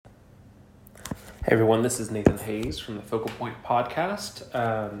Hey everyone, this is Nathan Hayes from the Focal Point Podcast,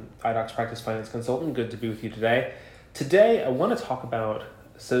 IDOC Practice Finance Consultant. Good to be with you today. Today, I want to talk about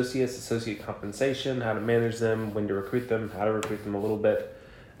associate compensation, how to manage them, when to recruit them, how to recruit them a little bit.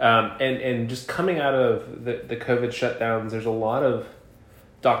 And just coming out of the COVID shutdowns, there's a lot of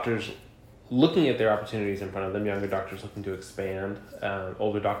doctors looking at their opportunities in front of them, younger doctors looking to expand,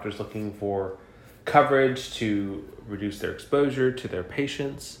 older doctors looking for coverage to reduce their exposure to their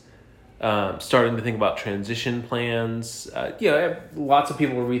patients. Starting to think about transition plans. Lots of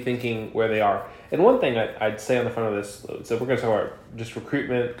people are rethinking where they are. And one thing I'd say on the front of this, so we're going to talk about just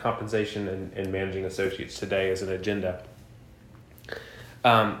recruitment, compensation, and managing associates today as an agenda.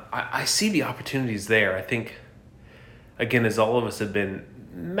 I see the opportunities there. I think, again, as all of us have been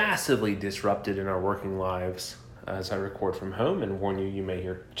massively disrupted in our working lives, as I record from home and warn you, you may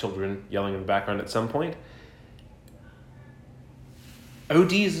hear children yelling in the background at some point.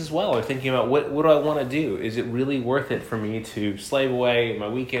 ODs as well are thinking about what do I want to do? Is it really worth it for me to slave away my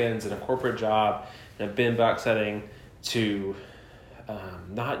weekends in a corporate job, in a bin box setting, to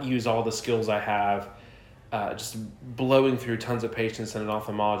not use all the skills I have, just blowing through tons of patients in an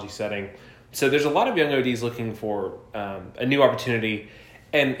ophthalmology setting? So there's a lot of young ODs looking for a new opportunity,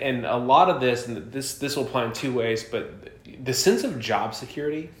 and a lot of this, and this will apply in two ways, but the sense of job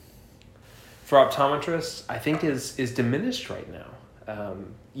security for optometrists, I think, is diminished right now.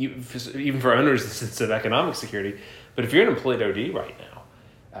 Even for owners, the sense of economic security. But if you're an employed OD right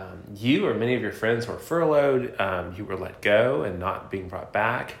now, you or many of your friends were furloughed, you were let go and not being brought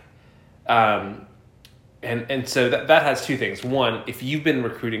back. And so that has two things. One, if you've been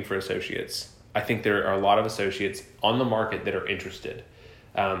recruiting for associates, I think there are a lot of associates on the market that are interested.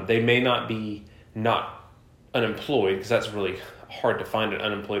 They may not be not unemployed, because that's really hard to find an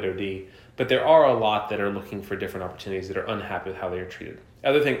unemployed OD, but there are a lot that are looking for different opportunities, that are unhappy with how they are treated.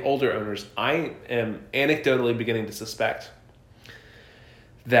 Other thing, older owners, I am anecdotally beginning to suspect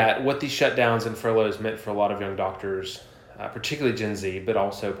that what these shutdowns and furloughs meant for a lot of young doctors, particularly Gen Z, but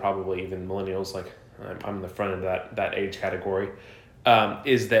also probably even millennials, like I'm in the front of that age category,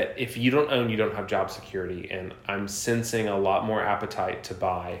 is that if you don't own, you don't have job security. And I'm sensing a lot more appetite to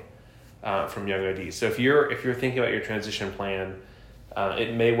buy from young ODs. So if you're thinking about your transition plan,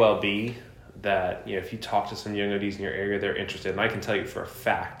 it may well be that, if you talk to some young ODs in your area, they're interested. And I can tell you for a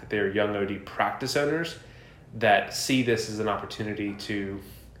fact that there are young OD practice owners that see this as an opportunity to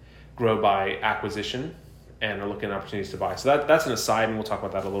grow by acquisition and are looking at opportunities to buy. So that's an aside, and we'll talk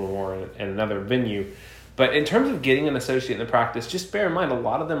about that a little more in another venue. But in terms of getting an associate in the practice, just bear in mind a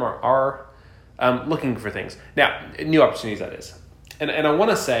lot of them are looking for things. Now, new opportunities, that is. And I want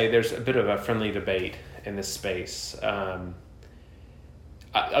to say there's a bit of a friendly debate in this space.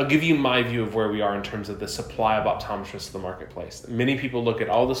 I'll give you my view of where we are in terms of the supply of optometrists in the marketplace. Many people look at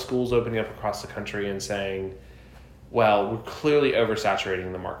all the schools opening up across the country and saying, well, we're clearly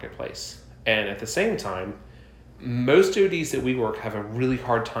oversaturating the marketplace. And at the same time, most ODs that we work have a really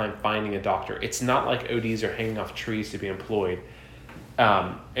hard time finding a doctor. It's not like ODs are hanging off trees to be employed.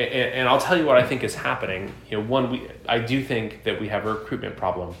 And I'll tell you what I think is happening. I do think that we have a recruitment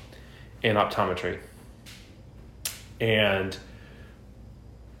problem in optometry. And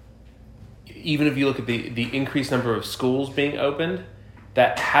even if you look at the increased number of schools being opened,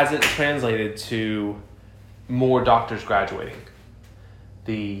 that hasn't translated to more doctors graduating.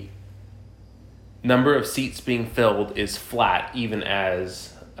 The number of seats being filled is flat, even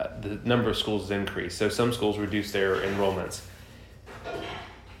as the number of schools has increased. So some schools reduce their enrollments.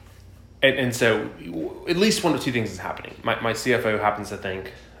 And so at least one of two things is happening. My CFO happens to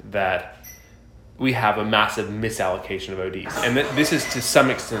think that we have a massive misallocation of ODs. And this is to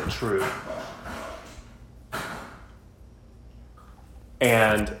some extent true.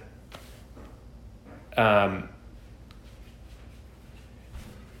 And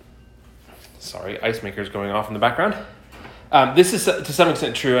ice maker's going off in the background. This is to some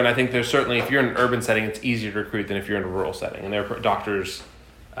extent true, and I think there's certainly, if you're in an urban setting, it's easier to recruit than if you're in a rural setting. And there are doctors,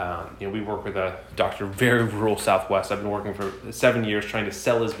 we work with a doctor very rural Southwest. I've been working for 7 years trying to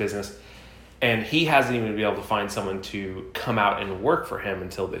sell his business, and he hasn't even been able to find someone to come out and work for him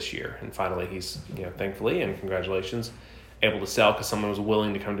until this year. And finally, he's, thankfully, and congratulations, able to sell because someone was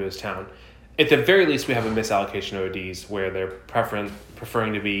willing to come to his town. At the very least, we have a misallocation of ODs where they're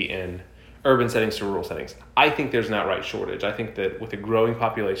preferring to be in urban settings to rural settings. I think there's an outright shortage. I think that with a growing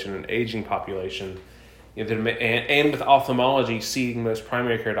population, an aging population, and with ophthalmology seeing most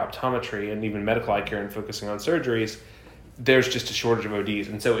primary care to optometry and even medical eye care and focusing on surgeries, there's just a shortage of ODs.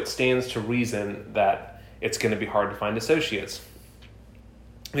 And so it stands to reason that it's going to be hard to find associates.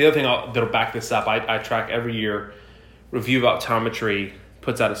 The other thing that'll back this up, I track every year. Review of Optometry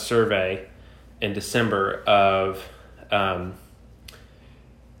puts out a survey in December of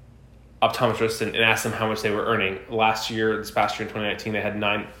optometrists and asked them how much they were earning. This past year in 2019, they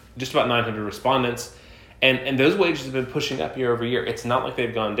had just about 900 respondents. And those wages have been pushing up year over year. It's not like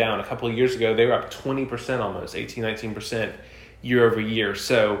they've gone down. A couple of years ago, they were up 20% almost, 19% year over year.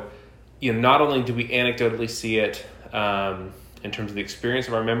 So, not only do we anecdotally see it in terms of the experience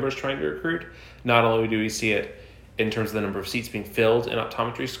of our members trying to recruit, not only do we see it in terms of the number of seats being filled in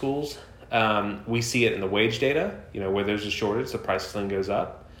optometry schools, we see it in the wage data. Where there's a shortage, the price then goes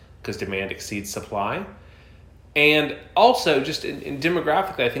up because demand exceeds supply. And also, just in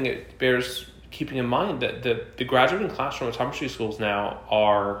demographically, I think it bears keeping in mind that the graduating class from optometry schools now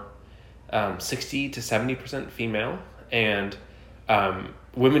are 60 to 70% female, and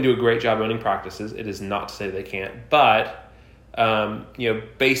women do a great job owning practices. It is not to say they can't, but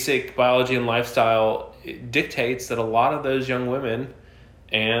basic biology and lifestyle dictates that a lot of those young women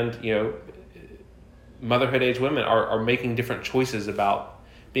and motherhood age women are making different choices about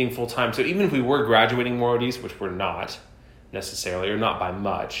being full-time. So even if we were graduating more ODs, which we're not necessarily, or not by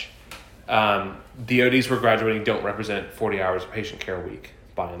much, the ODs we're graduating don't represent 40 hours of patient care a week,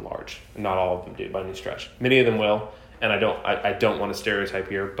 by and large. Not all of them do, by any stretch. Many of them will, and I don't want to stereotype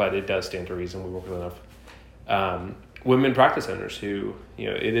here, but it does stand to reason. We work with enough women practice owners who,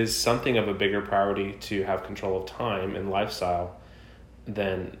 it is something of a bigger priority to have control of time and lifestyle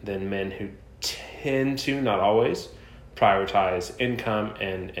than men who tend to, not always, prioritize income.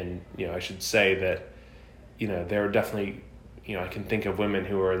 And I should say that, there are definitely, I can think of women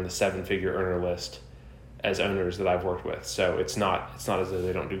who are in the 7-figure earner list as owners that I've worked with. So it's not as though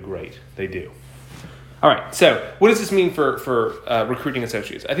they don't do great. They do. All right. So what does this mean for recruiting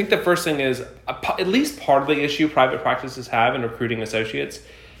associates? I think the first thing is at least part of the issue private practices have in recruiting associates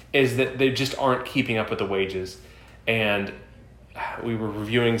is that they just aren't keeping up with the wages. And we were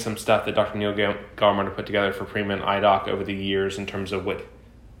reviewing some stuff that Dr. Neil Garmar put together for Prima and IDOC over the years in terms of what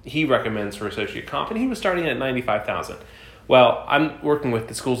he recommends for associate comp, and he was starting at $95,000. Well, I'm working with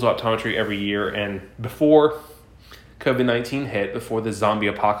the schools of optometry every year, and before COVID-19 hit, before the zombie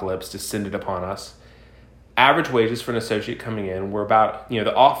apocalypse descended upon us, average wages for an associate coming in were about,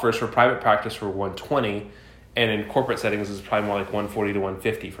 the offers for private practice were $120, and in corporate settings is probably more like $140 to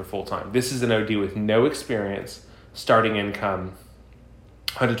 $150 for full-time. This is an OD with no experience, starting income,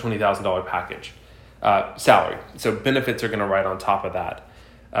 $120,000 package, salary. So benefits are going to ride on top of that.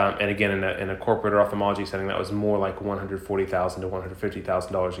 And again, in a corporate or ophthalmology setting, that was more like $140,000 to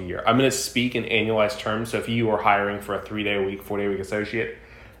 $150,000 a year. I'm going to speak in annualized terms. So if you are hiring for a 3-day-a-week, 4-day-a-week associate,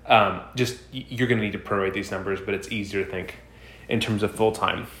 you're going to need to prorate these numbers, but it's easier to think in terms of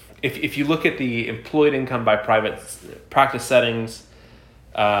full-time. If you look at the employed income by private practice settings,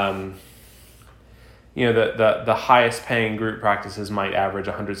 the highest paying group practices might average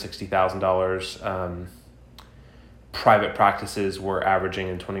 $160,000. Private practices were averaging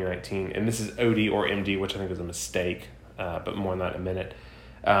in 2019, and this is OD or MD, which I think is a mistake, but more on that in a minute,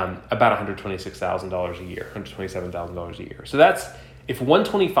 about $126,000 a year, $127,000 a year. So that's, if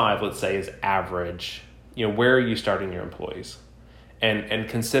 125, let's say, is average, where are you starting your employees? And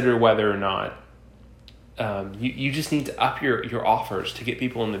consider whether or not you just need to up your offers to get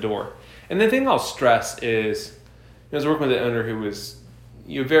people in the door. And the thing I'll stress is, I was working with an owner who was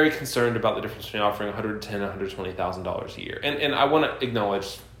very concerned about the difference between offering $110,000 and $120,000 a year. And I want to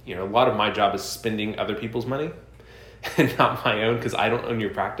acknowledge, a lot of my job is spending other people's money and not my own, because I don't own your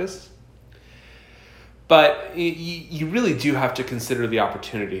practice. But you really do have to consider the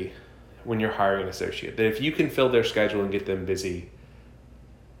opportunity when you're hiring an associate, that if you can fill their schedule and get them busy,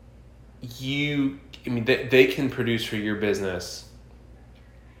 they can produce for your business,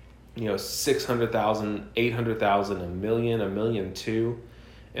 $600,000, $800,000, $1 million, $1.2 million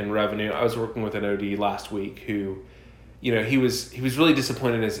in revenue. I was working with an OD last week who, he was really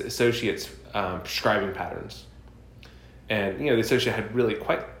disappointed in his associates' prescribing patterns, and the associate had really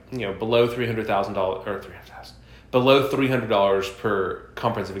quite below $300,000 or below $300 per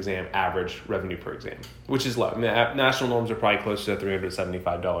comprehensive exam average revenue per exam, which is low. National norms are probably close to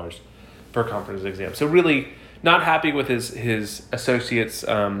 $375 per comprehensive exam. So really not happy with his associates'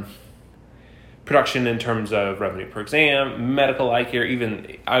 production in terms of revenue per exam, medical eye care,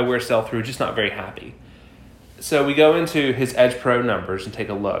 even eyewear sell-through, just not very happy. So we go into his Edge Pro numbers and take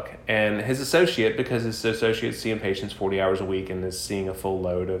a look. And his associate, because his associate's seeing patients 40 hours a week and is seeing a full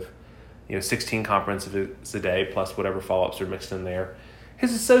load of 16 comprehensives a day plus whatever follow-ups are mixed in there,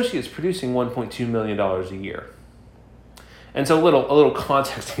 his associate's producing $1.2 million a year. And so a little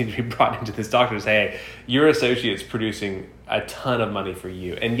context needs to be brought into this doctor to say, hey, your associate's producing a ton of money for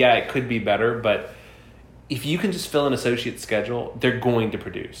you. And yeah, it could be better, but if you can just fill an associate's schedule, they're going to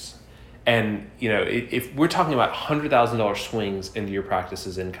produce. And, if we're talking about $100,000 swings into your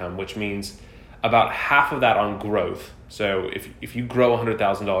practice's income, which means about half of that on growth. So if you grow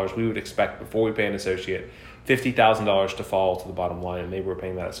 $100,000, we would expect before we pay an associate $50,000 to fall to the bottom line, and maybe we're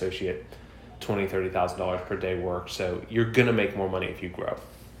paying that associate $20,000, $30,000 per day worked. So you're going to make more money if you grow.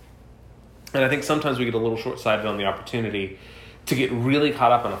 And I think sometimes we get a little short-sighted on the opportunity to get really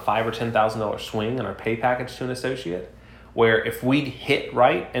caught up on a $5,000 or $10,000 swing in our pay package to an associate, where if we hit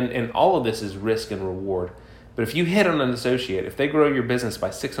right, and all of this is risk and reward, but if you hit on an associate, if they grow your business by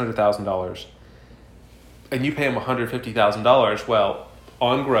 $600,000 and you pay them $150,000, well,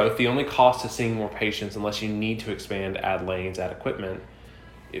 on growth, the only cost is seeing more patients unless you need to expand, add lanes, add equipment.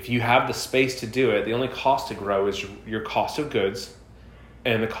 If you have the space to do it, the only cost to grow is your cost of goods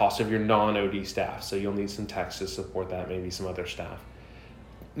and the cost of your non-OD staff. So you'll need some techs to support that, maybe some other staff.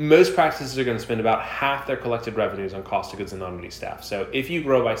 Most practices are going to spend about half their collected revenues on cost of goods and non-OD staff. So if you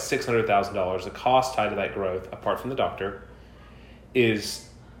grow by $600,000, the cost tied to that growth, apart from the doctor, is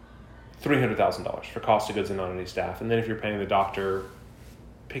 $300,000 for cost of goods and non-OD staff. And then if you're paying the doctor,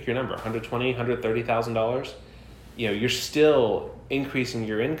 pick your number, $120,000, $130,000, you're still increasing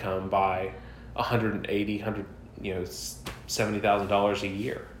your income by $180,000, $70,000 a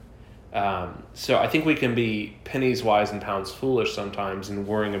year. So I think we can be pennies wise and pounds foolish sometimes in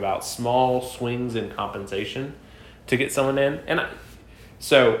worrying about small swings in compensation to get someone in. And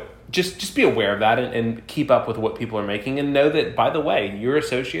so just be aware of that and keep up with what people are making, and know that, by the way, your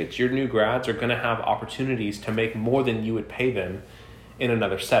associates, your new grads are going to have opportunities to make more than you would pay them in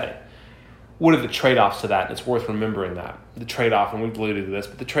another setting. What are the trade-offs to that? And it's worth remembering that. The trade-off, and we've alluded to this,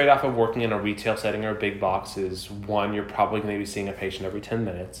 but the trade-off of working in a retail setting or a big box is, one, you're probably going to be seeing a patient every 10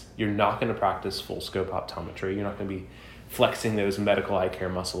 minutes. You're not going to practice full scope optometry. You're not going to be flexing those medical eye care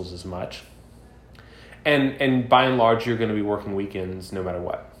muscles as much. And by and large, you're going to be working weekends no matter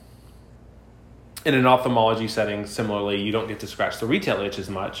what. In an ophthalmology setting, similarly, you don't get to scratch the retail itch as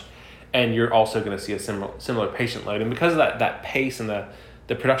much, and you're also going to see a similar patient load. And because of that pace and the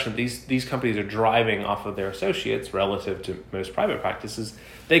production these companies are driving off of their associates relative to most private practices,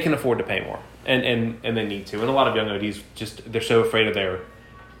 they can afford to pay more, and they need to. And a lot of young ODs they're so afraid of their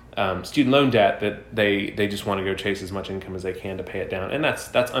student loan debt that they just want to go chase as much income as they can to pay it down, and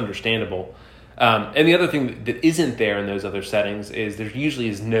that's understandable. And the other thing that isn't there in those other settings is there usually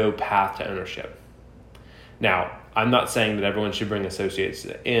is no path to ownership. Now, I'm not saying that everyone should bring associates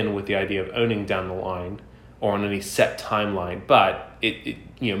in with the idea of owning down the line or on any set timeline, but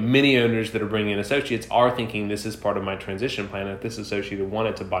many owners that are bringing in associates are thinking this is part of my transition plan. If this associate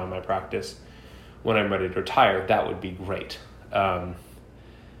wanted to buy my practice when I'm ready to retire, that would be great. Lens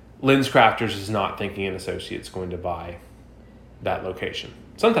Crafters is not thinking an associate's going to buy that location.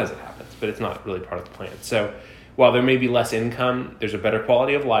 Sometimes it happens, but it's not really part of the plan. So while there may be less income, there's a better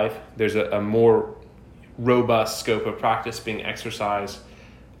quality of life. There's a more robust scope of practice being exercised,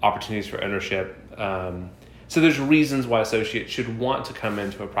 opportunities for ownership. So there's reasons why associates should want to come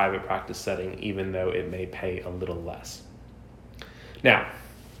into a private practice setting, even though it may pay a little less. Now,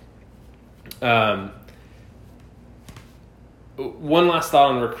 one last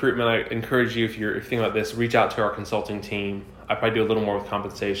thought on recruitment. I encourage you, if you're thinking about this, reach out to our consulting team. I probably do a little more with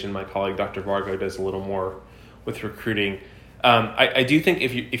compensation. My colleague, Dr. Vargo, does a little more with recruiting. I do think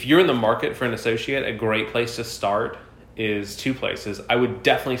if you're in the market for an associate, a great place to start is two places. I would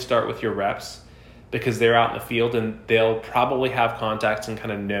definitely start with your reps, because they're out in the field and they'll probably have contacts and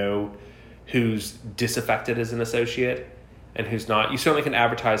kind of know who's disaffected as an associate and who's not. You certainly can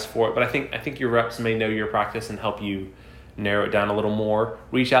advertise for it, but I think your reps may know your practice and help you narrow it down a little more.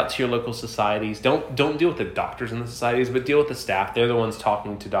 Reach out to your local societies. Don't deal with the doctors in the societies, but deal with the staff. They're the ones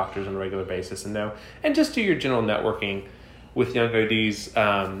talking to doctors on a regular basis and know. And just do your general networking with young ODs.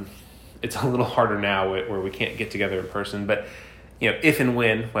 It's a little harder now where we can't get together in person, but if and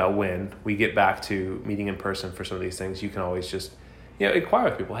when we get back to meeting in person for some of these things, you can always just inquire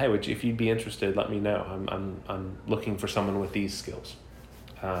with people. Hey, if you'd be interested, let me know. I'm looking for someone with these skills.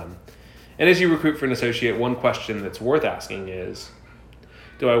 And as you recruit for an associate, one question that's worth asking is,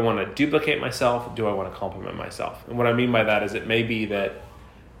 do I want to duplicate myself? Do I want to complement myself? And what I mean by that is it may be that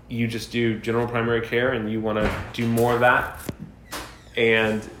you just do general primary care and you want to do more of that,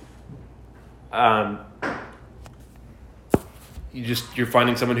 and you're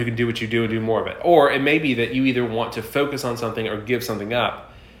finding someone who can do what you do and do more of it. Or it may be that you either want to focus on something or give something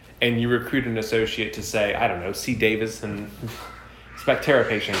up, and you recruit an associate to say, I don't know, see Davis and Spectera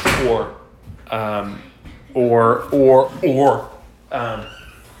patients, or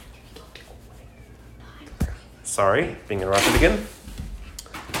sorry, being interrupted again.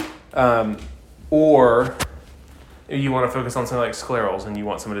 Or you want to focus on something like sclerals and you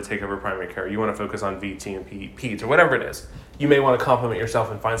want someone to take over primary care. You want to focus on VT and peds or whatever it is. You may want to complement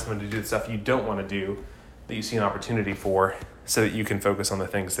yourself and find someone to do the stuff you don't want to do that you see an opportunity for, so that you can focus on the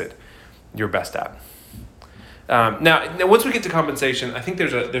things that you're best at. Now, once we get to compensation, I think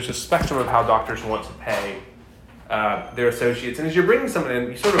there's a spectrum of how doctors want to pay their associates. And as you're bringing someone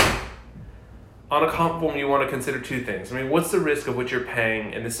in, you sort of, on a comp form, you want to consider two things. I mean, what's the risk of what you're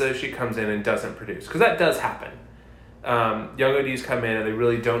paying and the associate comes in and doesn't produce? Because that does happen. Young ODs come in and they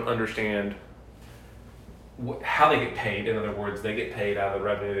really don't understand how they get paid. In other words, they get paid out of the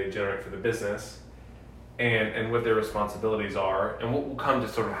revenue they generate for the business and what their responsibilities are. And we'll come to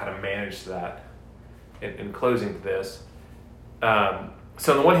sort of how to manage that in closing to this.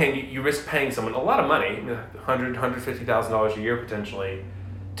 So on the one hand, you risk paying someone a lot of money, $100,000, $150,000 a year potentially,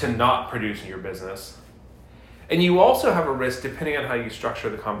 to not produce in your business. And you also have a risk, depending on how you structure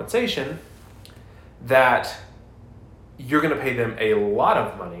the compensation, that you're going to pay them a lot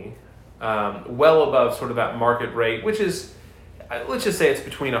of money, well above sort of that market rate, which is, let's just say it's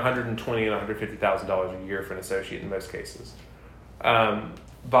between $120,000 and $150,000 a year for an associate in most cases,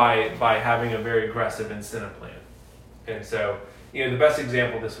 by having a very aggressive incentive plan. And so, the best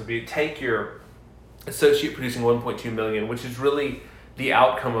example of this would be, take your associate producing $1.2 million, which is really the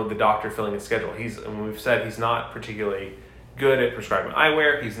outcome of the doctor filling his schedule. We've said he's not particularly good at prescribing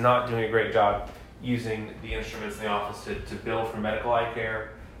eyewear. He's not doing a great job using the instruments in the office to bill for medical eye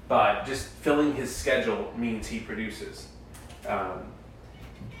care, but just filling his schedule means he produces.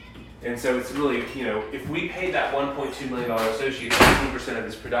 And so it's really, if we paid that $1.2 million associate 15% of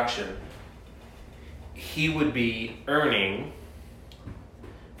his production, he would be earning,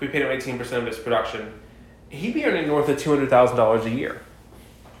 if we paid him 18% of his production, he'd be earning north of $200,000 a year.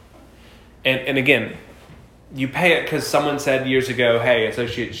 And again, you pay it because someone said years ago, hey,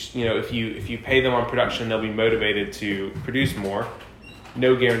 associates, if you pay them on production, they'll be motivated to produce more.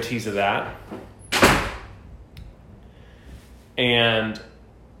 No guarantees of that. And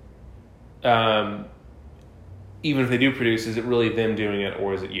even if they do produce, is it really them doing it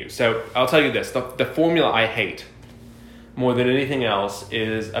or is it you? So I'll tell you this, the formula I hate more than anything else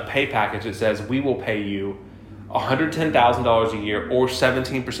is a pay package that says we will pay you $110,000 a year or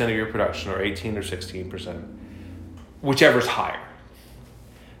 17% of your production, or 18 or 16%, whichever's higher.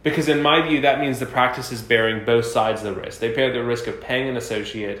 Because in my view, that means the practice is bearing both sides of the risk. They bear the risk of paying an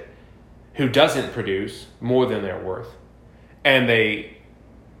associate who doesn't produce more than they're worth, and they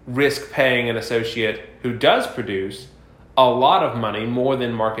risk paying an associate who does produce a lot of money, more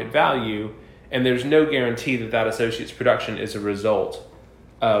than market value, and there's no guarantee that that associate's production is a result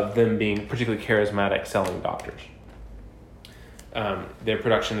of them being particularly charismatic selling doctors. Their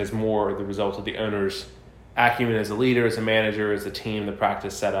production is more the result of the owner's acumen as a leader, as a manager, as a team, the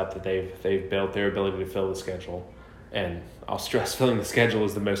practice setup that they've built, their ability to fill the schedule. And I'll stress, filling the schedule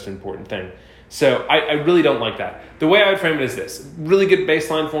is the most important thing. So I really don't like that. The way I would frame it is this. Really good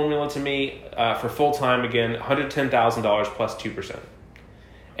baseline formula to me for full-time, again, $110,000 plus 2%.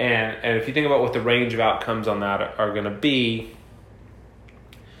 And if you think about what the range of outcomes on that are going to be,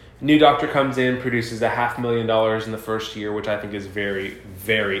 new doctor comes in, produces $500,000 in the first year, which I think is very,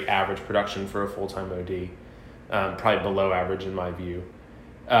 very average production for a full-time OD, probably below average in my view.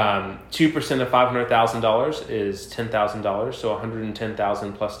 2% of $500,000 is $10,000, so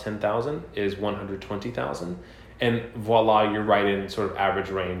 $110,000 plus $10,000 is $120,000, and voila, you're right in sort of average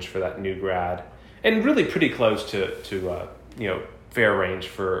range for that new grad, and really pretty close to fair range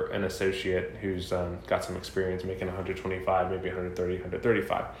for an associate who's got some experience making 125, maybe 130,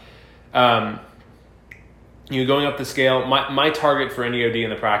 135. Going up the scale, my target for any OD in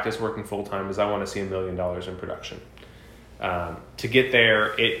the practice working full-time is I want to see $1 million in production. To get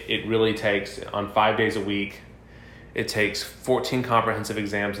there, it really takes, on 5 days a week, it takes 14 comprehensive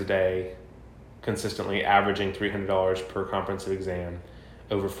exams a day, consistently averaging $300 per comprehensive exam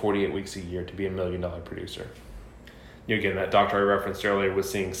over 48 weeks a year to be $1 million producer. Again, that doctor I referenced earlier was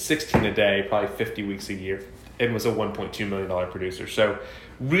seeing 16 a day, probably 50 weeks a year, and was a $1.2 million producer. So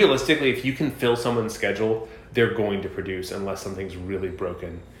realistically, if you can fill someone's schedule, they're going to produce unless something's really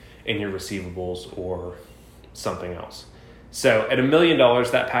broken in your receivables or something else. So at $1 million,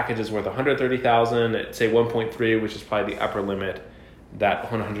 that package is worth $130,000. At say 1.3, which is probably the upper limit, that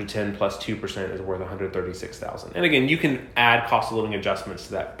 110 plus 2% is worth $136,000. And again, you can add cost of living adjustments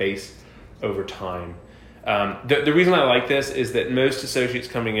to that base over time. The reason I like this is that most associates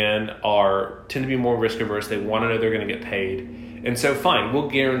coming in tend to be more risk averse. They want to know they're going to get paid. And so fine, we'll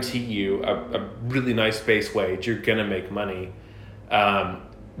guarantee you a really nice base wage. You're going to make money.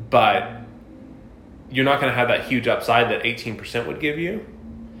 But you're not going to have that huge upside that 18% would give you.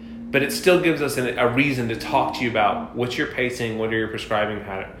 But it still gives us a reason to talk to you about what's your pacing, what are your prescribing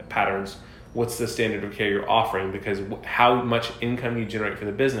patterns, what's the standard of care you're offering, because how much income you generate for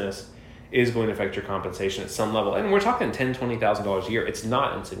the business is going to affect your compensation at some level. And we're talking $10,000, $20,000 a year. It's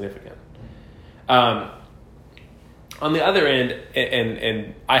not insignificant. On the other end,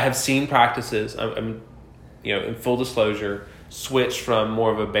 and I have seen practices, I'm in full disclosure, switch from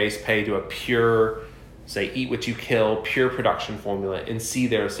more of a base pay to a pure, say, eat what you kill, pure production formula, and see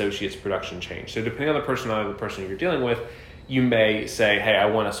their associates' production change. So depending on the personality of the person you're dealing with, you may say, hey, I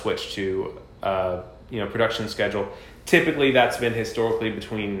want to switch to production schedule. Typically, that's been historically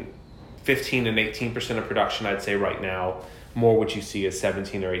between 15 and 18% of production. I'd say right now, more what you see is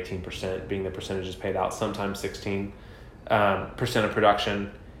 17 or 18% being the percentages paid out, sometimes 16% of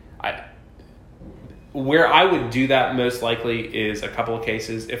production. Where I would do that most likely is a couple of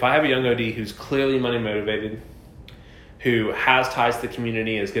cases. If I have a young OD who's clearly money motivated, who has ties to the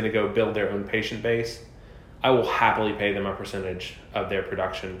community, is going to go build their own patient base, I will happily pay them a percentage of their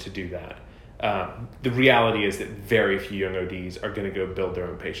production to do that. The reality is that very few young ODs are going to go build their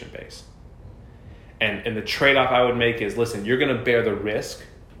own patient base. And the trade-off I would make is, listen, you're going to bear the risk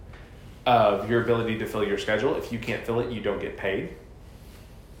of your ability to fill your schedule. If you can't fill it, you don't get paid.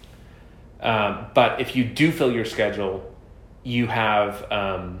 But if you do fill your schedule, you have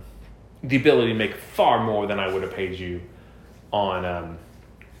the ability to make far more than I would have paid you on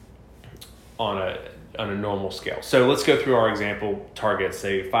a normal scale. So let's go through our example targets,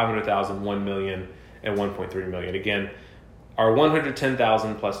 say 500,000, 1 million, and 1.3 million. Again, our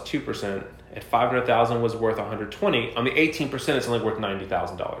 110,000 plus 2% at 500,000 was worth 120. On the 18%, it's only worth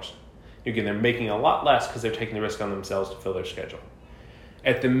 $90,000. Again, they're making a lot less because they're taking the risk on themselves to fill their schedule.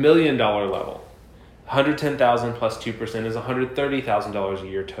 At the $1 million level, 110,000 plus 2% is $130,000 a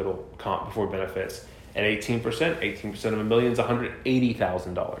year total comp before benefits. At 18% of $1 million is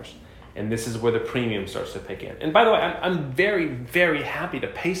 $180,000. And this is where the premium starts to pick in. And by the way, I'm very, very happy to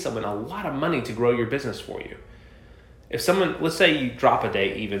pay someone a lot of money to grow your business for you. If someone, let's say you drop a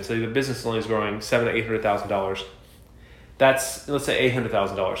date even, so the business only is growing $700,000 to $800,000, that's, let's say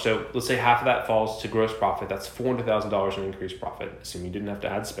 $800,000. So let's say half of that falls to gross profit. That's $400,000 in increased profit, assuming you didn't have to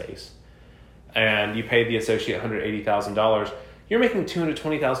add space. And you paid the associate $180,000. You're making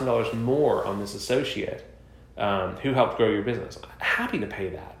 $220,000 more on this associate who helped grow your business. Happy to pay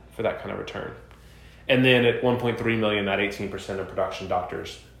that for that kind of return. And then at 1.3 million, that 18% of production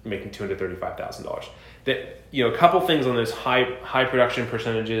doctors making $235,000. That, a couple things on those high production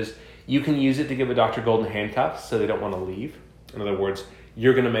percentages. You can use it to give a doctor golden handcuffs so they don't want to leave. In other words,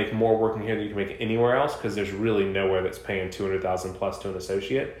 you're going to make more working here than you can make anywhere else because there's really nowhere that's paying $200,000 plus to an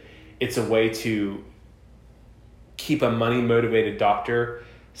associate. It's a way to keep a money motivated doctor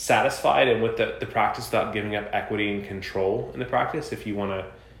satisfied and with the practice without giving up equity and control in the practice. If you want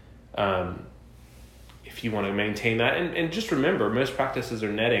to maintain that, and just remember, most practices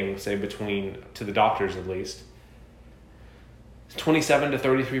are netting, say, to the doctors at least, 27 to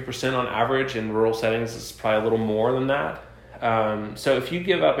 33% on average. In rural settings, it's probably a little more than that. So if you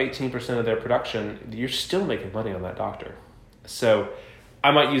give up 18% of their production, you're still making money on that doctor. So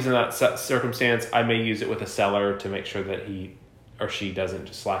I might use in that circumstance, I may use it with a seller to make sure that he or she doesn't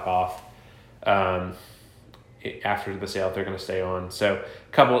just slack off after the sale if they're going to stay on. So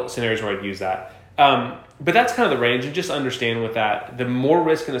a couple of scenarios where I'd use that. But that's kind of the range, and just understand with that, the more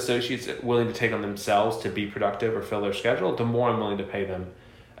risk an associate's willing to take on themselves to be productive or fill their schedule, the more I'm willing to pay them.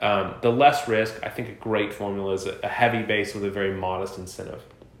 The less risk, I think a great formula is a heavy base with a very modest incentive.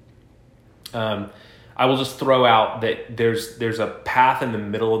 I will just throw out that there's a path in the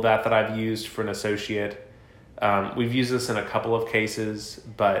middle of that I've used for an associate. We've used this in a couple of cases,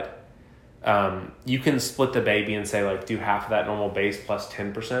 but you can split the baby and say, do half of that normal base plus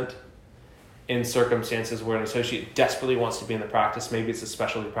 10%. In circumstances where an associate desperately wants to be in the practice, maybe it's a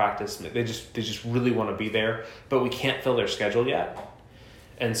specialty practice, they just really want to be there, but we can't fill their schedule yet.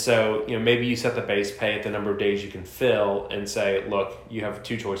 And so, maybe you set the base pay at the number of days you can fill and say, look, you have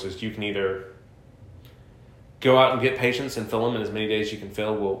two choices. You can either go out and get patients and fill them in as many days you can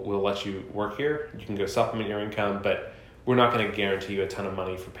fill. We'll let you work here. You can go supplement your income, but we're not going to guarantee you a ton of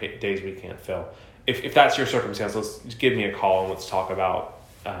money for days we can't fill. If that's your circumstance, just give me a call and let's talk about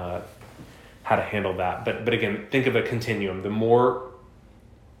how to handle that. But again, think of a continuum. The more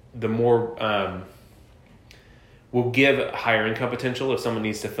will give higher income potential if someone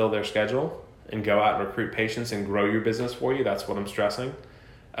needs to fill their schedule and go out and recruit patients and grow your business for you. That's what I'm stressing.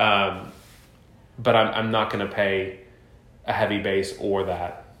 But I'm not going to pay a heavy base or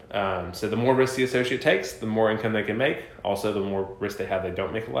that. So the more risk the associate takes, the more income they can make. Also, the more risk they have, they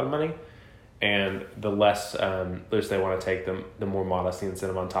don't make a lot of money. And the less risk they want to take, the more modest the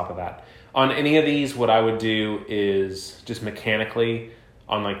incentive on top of that. On any of these, what I would do is just mechanically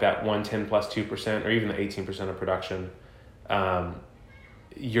on like that 110 plus 2%, or even the 18% of production,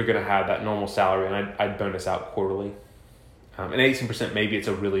 you're going to have that normal salary, and I'd bonus out quarterly. And 18%, maybe it's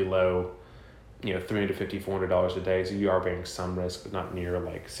a really low, $350, $400 a day. So you are bearing some risk, but not near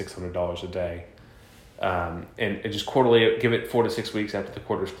like $600 a day. And just quarterly, give it 4 to 6 weeks after the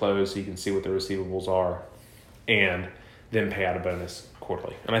quarter's closed so you can see what the receivables are, and then pay out a bonus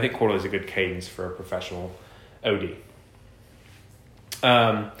quarterly. And I think quarterly is a good cadence for a professional OD.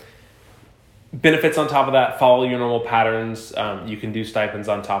 Benefits on top of that, follow your normal patterns. You can do stipends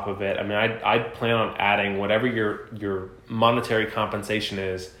on top of it. I mean, I'd plan on adding whatever your monetary compensation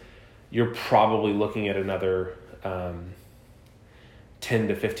is. You're probably looking at another 10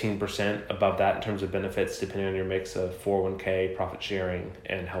 to 15% above that in terms of benefits, depending on your mix of 401k, profit sharing,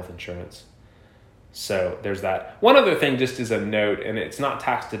 and health insurance. So there's that. One other thing, just as a note, and it's not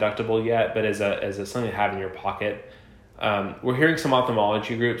tax deductible yet, but as a something to have in your pocket. We're hearing some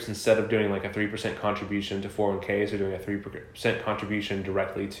ophthalmology groups, instead of doing like a 3% contribution to 401ks, are doing a 3% contribution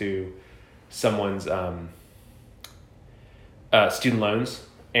directly to someone's student loans.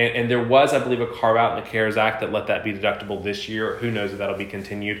 And there was, I believe, a carve-out in the CARES Act that let that be deductible this year. Who knows if that'll be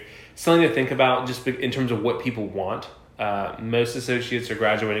continued. Something to think about just in terms of what people want. Most associates are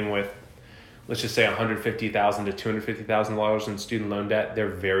graduating with, let's just say, $150,000 to $250,000 in student loan debt. They're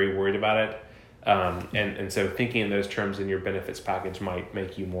very worried about it. And so thinking in those terms in your benefits package might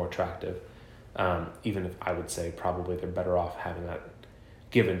make you more attractive. Even if I would say probably they're better off having that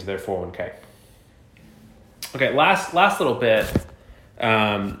given to their 401k. Okay, last little bit.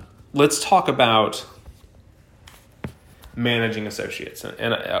 Let's talk about managing associates.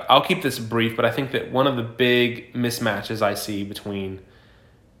 And I'll keep this brief, but I think that one of the big mismatches I see between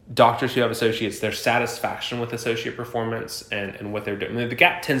doctors who have associates, their satisfaction with associate performance and what they're doing. I mean, the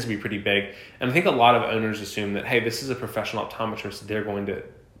gap tends to be pretty big. And I think a lot of owners assume that, hey, this is a professional optometrist, they're going to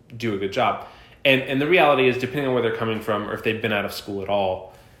do a good job. And the reality is, depending on where they're coming from or if they've been out of school at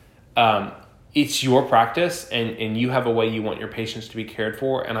all, it's your practice, and you have a way you want your patients to be cared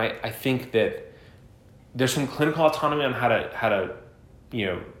for. And I think that there's some clinical autonomy on how to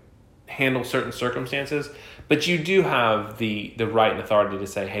handle certain circumstances, but you do have the right and authority to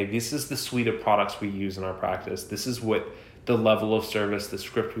say, hey, this is the suite of products we use in our practice. This is what the level of service, the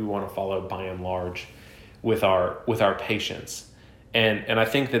script we want to follow by and large with our patients. And I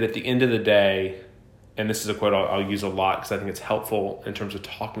think that at the end of the day, and this is a quote I'll use a lot because I think it's helpful in terms of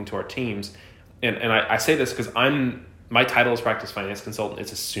talking to our teams. And I say this because my title is Practice Finance Consultant.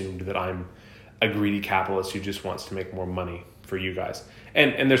 It's assumed that I'm a greedy capitalist who just wants to make more money for you guys.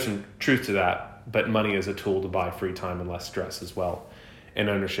 And there's some truth to that, but money is a tool to buy free time and less stress as well, and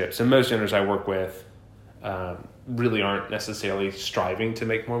ownership. So most owners I work with really aren't necessarily striving to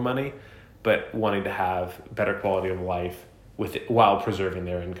make more money, but wanting to have better quality of life while preserving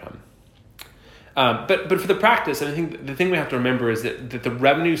their income. But for the practice, and I think the thing we have to remember is that the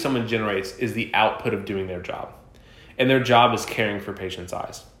revenue someone generates is the output of doing their job. And their job is caring for patients'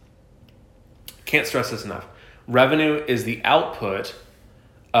 eyes. Can't stress this enough. Revenue is the output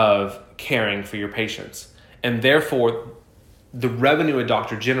of caring for your patients. And therefore, the revenue a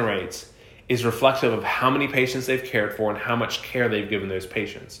doctor generates is reflective of how many patients they've cared for and how much care they've given those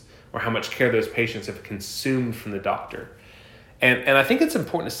patients, or how much care those patients have consumed from the doctor. And I think it's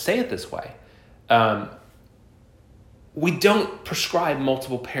important to say it this way. We don't prescribe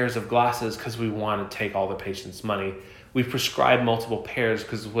multiple pairs of glasses because we want to take all the patient's money. We prescribe multiple pairs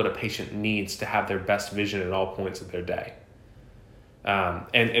because of what a patient needs to have their best vision at all points of their day. I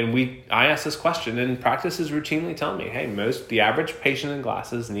ask this question, and practices routinely tell me, hey, the average patient in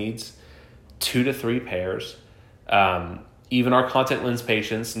glasses needs 2 to 3 pairs. Even our contact lens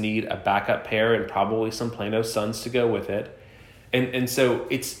patients need a backup pair and probably some Plano Suns to go with it. And so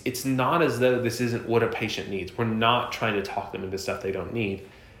it's not as though this isn't what a patient needs. We're not trying to talk them into stuff they don't need.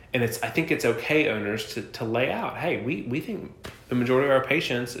 And I think it's okay, owners, to lay out, hey, we think the majority of our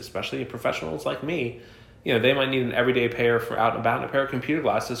patients, especially professionals like me, they might need an everyday pair for out and about, and a pair of computer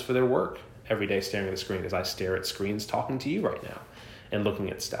glasses for their work every day, staring at a screen as I stare at screens talking to you right now and looking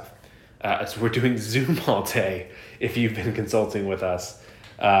at stuff. So we're doing Zoom all day if you've been consulting with us.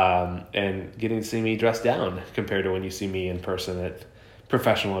 And getting to see me dressed down compared to when you see me in person at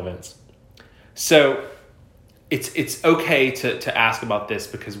professional events. So it's okay to ask about this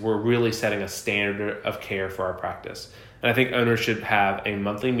because we're really setting a standard of care for our practice. And I think owners should have a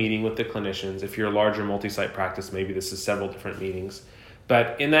monthly meeting with the clinicians. If you're a larger multi-site practice, maybe this is several different meetings.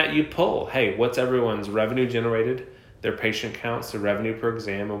 But in that you pull, hey, what's everyone's revenue generated their patient counts, their revenue per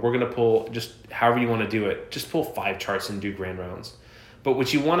exam, and we're going to pull, just however you want to do it, just pull 5 charts and do grand rounds. But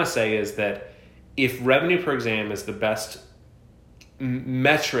what you want to say is that if revenue per exam is the best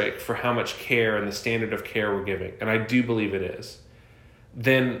metric for how much care and the standard of care we're giving, and I do believe it is,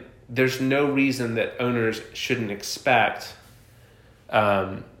 then there's no reason that owners shouldn't expect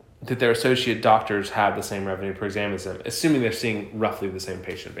that their associate doctors have the same revenue per exam as them, assuming they're seeing roughly the same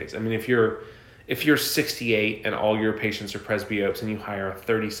patient base. I mean, if you're 68 and all your patients are presbyopes and you hire a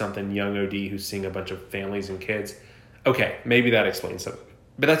 30-something young OD who's seeing a bunch of families and kids, okay, maybe that explains something.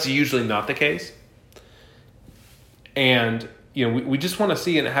 But that's usually not the case. And we just want to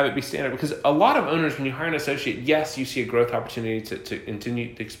see and have it be standard, because a lot of owners, when you hire an associate, yes, you see a growth opportunity to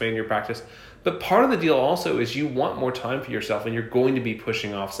continue to expand your practice. But part of the deal also is you want more time for yourself, and you're going to be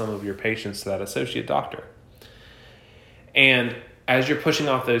pushing off some of your patients to that associate doctor. And as you're pushing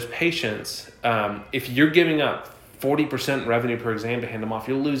off those patients, if you're giving up 40% revenue per exam to hand them off,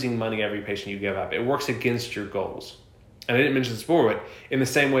 you're losing money every patient you give up. It works against your goals. And I didn't mention this before, but in the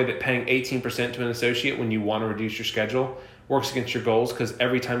same way that paying 18% to an associate when you want to reduce your schedule works against your goals, because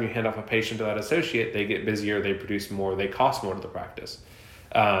every time you hand off a patient to that associate, they get busier, they produce more, they cost more to the practice.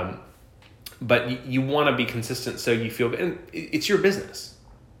 But you want to be consistent so you feel good. And it's your business.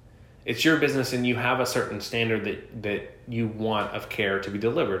 It's your business, and you have a certain standard that you want of care to be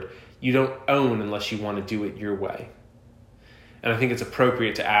delivered. You don't own unless you want to do it your way. And I think it's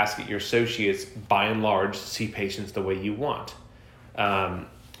appropriate to ask that your associates, by and large, see patients the way you want.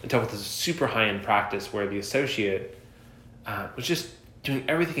 Until with a super high-end practice where the associate was just doing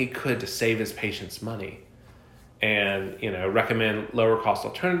everything he could to save his patients money, and recommend lower cost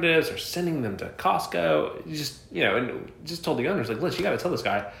alternatives or sending them to Costco. And just told the owners, like, listen, you got to tell this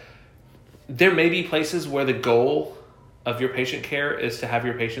guy, there may be places where the goal of your patient care is to have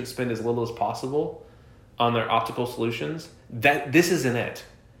your patients spend as little as possible on their optical solutions. That this isn't it.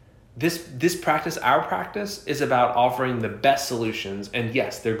 This practice, our practice, is about offering the best solutions, and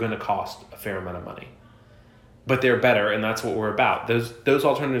yes, they're going to cost a fair amount of money, but they're better, and that's what we're about. Those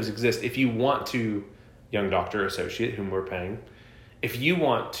alternatives exist. If you want to, young doctor associate whom we're paying, if you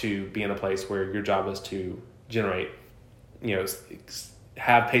want to be in a place where your job is to generate,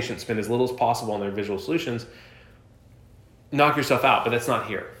 have patients spend as little as possible on their visual solutions, knock yourself out, but that's not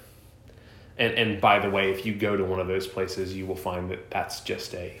here. And by the way, if you go to one of those places, you will find that that's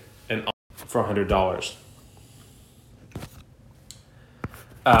just an offer for $100.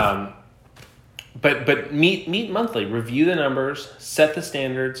 But meet monthly, review the numbers, set the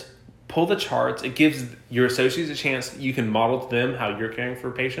standards, pull the charts. It gives your associates a chance. You can model to them how you're caring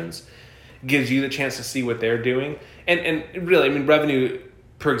for patients. It gives you the chance to see what they're doing. And really, revenue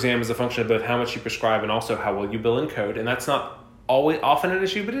per exam is a function of both how much you prescribe and also how well you bill and code. And that's not often an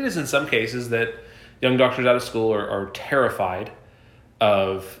issue, but it is in some cases that young doctors out of school are terrified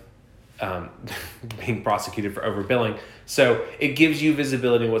of being prosecuted for overbilling. So it gives you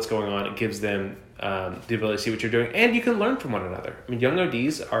visibility in what's going on. It gives them the ability to see what you're doing, and you can learn from one another. Young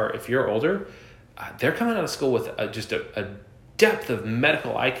ODs are, if you're older, they're coming out of school with just a depth of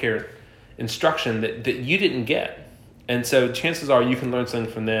medical eye care instruction that you didn't get. And so chances are you can learn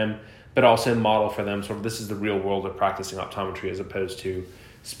something from them, but also model for them sort of this is the real world of practicing optometry, as opposed to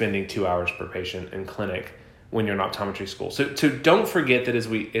spending 2 hours per patient in clinic when you're in optometry school. So don't forget that as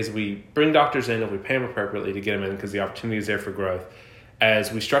we bring doctors in and we pay them appropriately to get them in, because the opportunity is there for growth,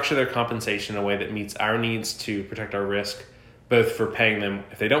 as we structure their compensation in a way that meets our needs to protect our risk, both for paying them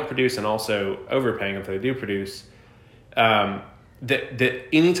if they don't produce and also overpaying if they do produce, that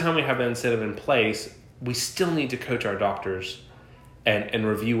anytime we have that incentive in place, we still need to coach our doctors and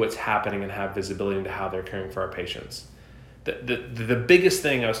review what's happening and have visibility into how they're caring for our patients. The biggest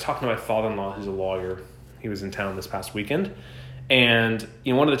thing, I was talking to my father-in-law who's a lawyer. He was in town this past weekend. And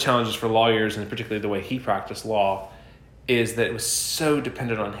one of the challenges for lawyers, and particularly the way he practiced law, is that it was so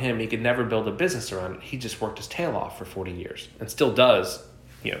dependent on him. He could never build a business around it. He just worked his tail off for 40 years and still does,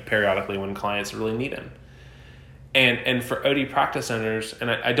 periodically when clients really need him. And for OD practice owners,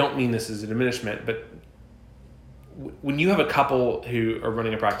 and I don't mean this as a diminishment, but when you have a couple who are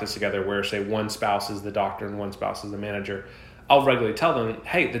running a practice together where, say, one spouse is the doctor and one spouse is the manager, I'll regularly tell them,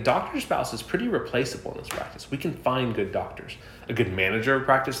 hey, the doctor's spouse is pretty replaceable in this practice. We can find good doctors. A good manager of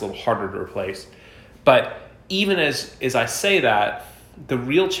practice, a little harder to replace. But even as I say that, the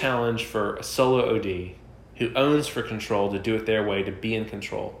real challenge for a solo OD who owns for control, to do it their way, to be in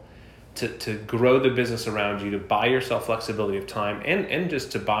control, to grow the business around you, to buy yourself flexibility of time, and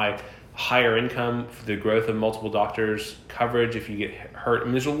just to buy higher income for the growth of multiple doctors, coverage if you get hurt.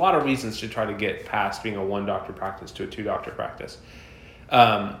 There's a lot of reasons to try to get past being a 1-doctor practice to a 2-doctor practice.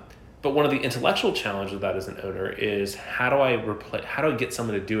 But one of the intellectual challenges of that as an owner is how do I get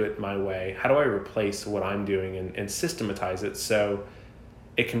someone to do it my way? How do I replace what I'm doing and systematize it so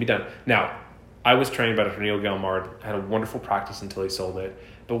it can be done? Now, I was trained by Dr. Neil Gelmard, had a wonderful practice until he sold it.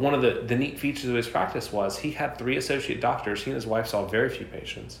 But one of the neat features of his practice was he had 3 associate doctors. He and his wife saw very few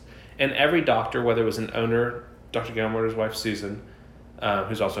patients. And every doctor, whether it was an owner, Dr. Gelmard, his wife Susan,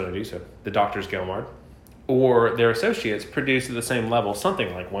 who's also an OD, so the doctor's Gelmard, or their associates produced at the same level,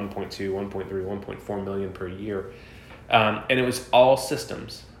 something like 1.2, 1.3, 1.4 million per year. And it was all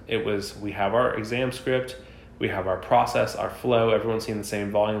systems. It was, we have our exam script, we have our process, our flow, everyone's seeing the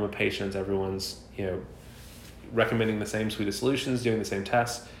same volume of patients, everyone's, recommending the same suite of solutions, doing the same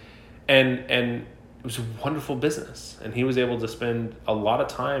tests. And it was a wonderful business. And he was able to spend a lot of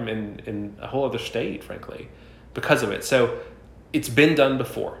time in a whole other state, frankly, because of it. So it's been done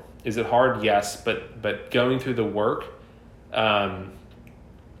before. Is it hard? Yes, but going through the work and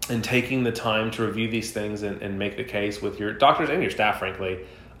taking the time to review these things and make the case with your doctors and your staff, frankly,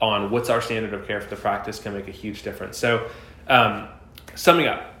 on what's our standard of care for the practice can make a huge difference. So summing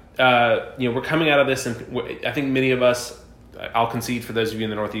up, we're coming out of this, and I think many of us, I'll concede for those of you in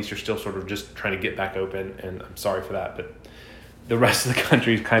the Northeast, you're still sort of just trying to get back open, and I'm sorry for that, but the rest of the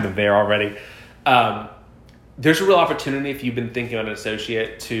country is kind of there already. There's a real opportunity if you've been thinking about an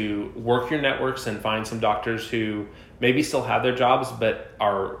associate to work your networks and find some doctors who maybe still have their jobs but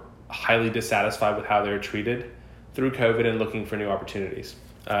are highly dissatisfied with how they're treated through COVID and looking for new opportunities,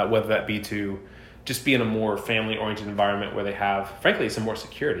 whether that be to just be in a more family-oriented environment where they have, frankly, some more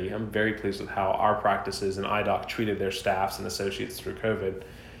security. I'm very pleased with how our practices and IDOC treated their staffs and associates through COVID,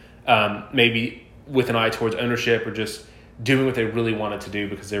 maybe with an eye towards ownership or just doing what they really wanted to do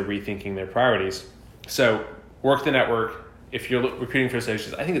because they're rethinking their priorities. So work the network. If you're recruiting for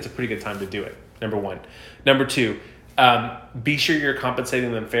associates, I think it's a pretty good time to do it, number one. Number two, be sure you're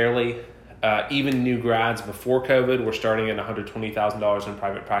compensating them fairly. Even new grads before COVID were starting at $120,000 in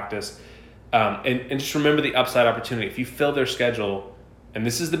private practice. And just remember the upside opportunity. If you fill their schedule, and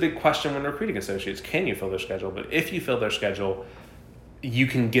this is the big question when recruiting associates, can you fill their schedule? But if you fill their schedule, you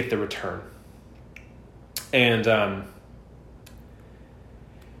can get the return. And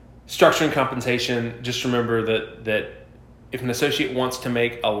structuring compensation, just remember that if an associate wants to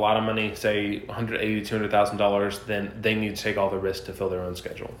make a lot of money, say $180,000 to $200,000, then they need to take all the risk to fill their own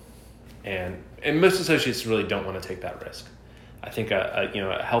schedule. And most associates really don't want to take that risk. I think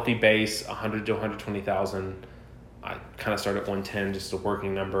a healthy base, 100 to 120,000. I kind of start at 110, just a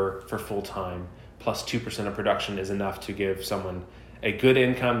working number for full time. Plus 2% of production is enough to give someone a good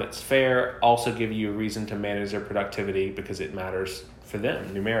income that's fair. Also give you a reason to manage their productivity because it matters for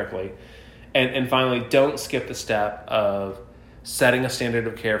them numerically. And finally, don't skip the step of setting a standard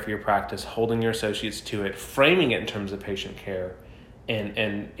of care for your practice, holding your associates to it, framing it in terms of patient care.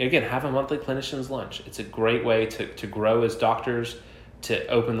 And again, have a monthly clinician's lunch. It's a great way to grow as doctors, to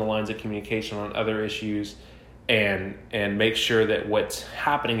open the lines of communication on other issues, and make sure that what's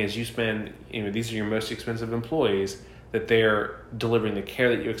happening is you spend, these are your most expensive employees, that they're delivering the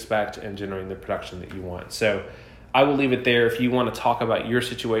care that you expect and generating the production that you want. So I will leave it there. If you want to talk about your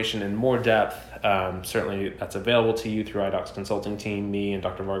situation in more depth, certainly that's available to you through IDOC's consulting team, me and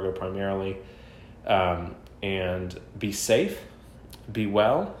Dr. Vargo primarily. And be safe. Be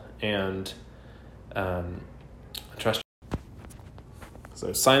well, and trust.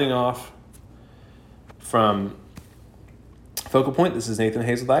 So signing off from Focal Point, this is Nathan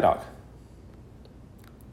Hayes with IDOC.